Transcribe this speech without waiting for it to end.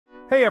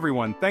Hey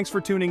everyone, thanks for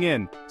tuning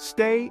in.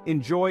 Stay,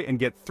 enjoy, and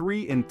get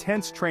 3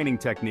 intense training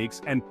techniques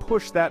and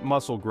push that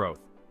muscle growth.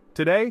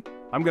 Today,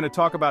 I'm going to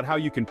talk about how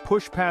you can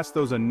push past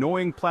those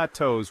annoying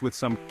plateaus with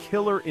some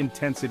killer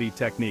intensity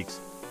techniques.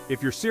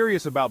 If you're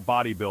serious about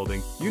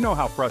bodybuilding, you know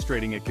how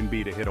frustrating it can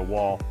be to hit a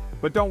wall.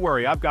 But don't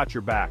worry, I've got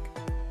your back.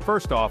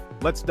 First off,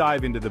 let's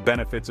dive into the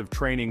benefits of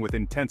training with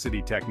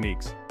intensity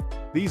techniques.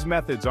 These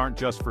methods aren't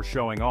just for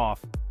showing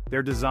off.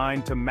 They're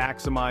designed to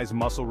maximize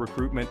muscle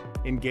recruitment,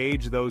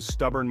 engage those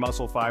stubborn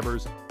muscle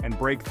fibers, and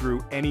break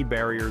through any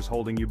barriers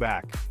holding you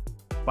back.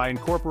 By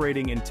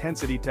incorporating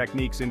intensity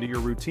techniques into your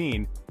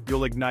routine,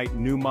 you'll ignite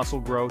new muscle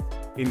growth,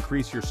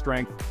 increase your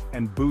strength,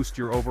 and boost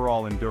your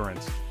overall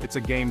endurance. It's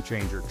a game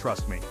changer,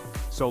 trust me.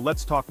 So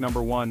let's talk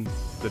number 1,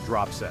 the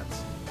drop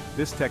sets.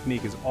 This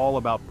technique is all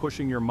about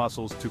pushing your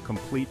muscles to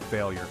complete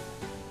failure.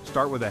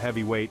 Start with a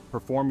heavy weight,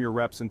 perform your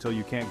reps until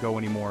you can't go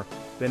anymore,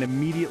 then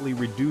immediately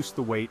reduce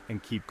the weight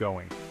and keep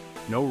going.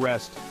 No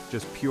rest,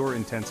 just pure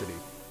intensity.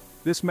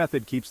 This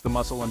method keeps the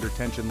muscle under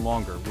tension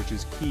longer, which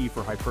is key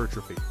for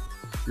hypertrophy.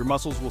 Your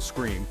muscles will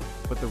scream,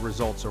 but the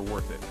results are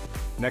worth it.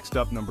 Next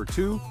up, number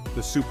 2,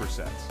 the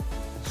supersets.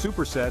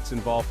 Supersets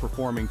involve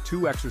performing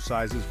 2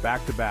 exercises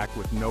back-to-back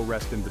with no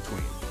rest in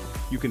between.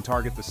 You can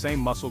target the same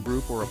muscle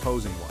group or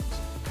opposing ones.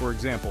 For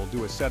example,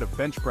 do a set of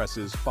bench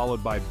presses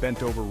followed by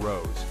bent-over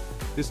rows.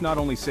 This not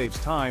only saves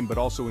time but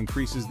also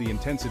increases the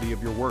intensity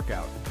of your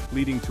workout,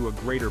 leading to a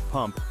greater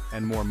pump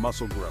and more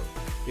muscle growth.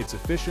 It's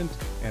efficient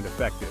and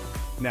effective.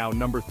 Now,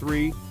 number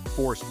 3,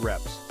 forced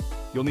reps.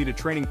 You'll need a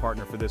training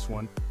partner for this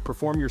one.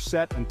 Perform your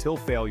set until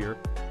failure,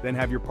 then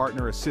have your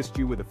partner assist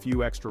you with a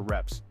few extra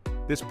reps.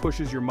 This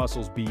pushes your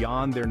muscles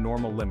beyond their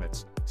normal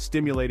limits,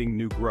 stimulating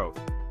new growth.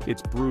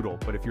 It's brutal,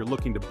 but if you're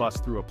looking to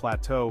bust through a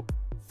plateau,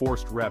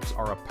 forced reps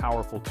are a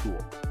powerful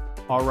tool.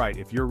 Alright,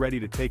 if you're ready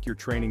to take your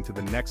training to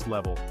the next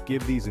level,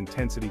 give these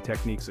intensity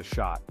techniques a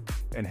shot.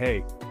 And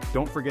hey,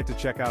 don't forget to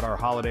check out our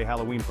holiday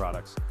Halloween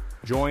products.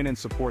 Join and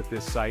support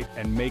this site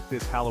and make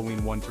this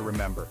Halloween one to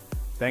remember.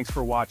 Thanks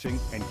for watching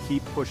and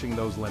keep pushing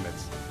those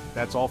limits.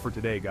 That's all for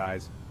today,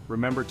 guys.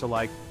 Remember to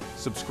like,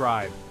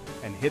 subscribe,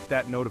 and hit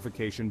that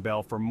notification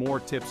bell for more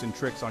tips and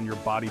tricks on your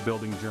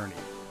bodybuilding journey.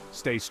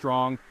 Stay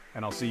strong,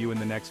 and I'll see you in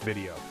the next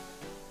video.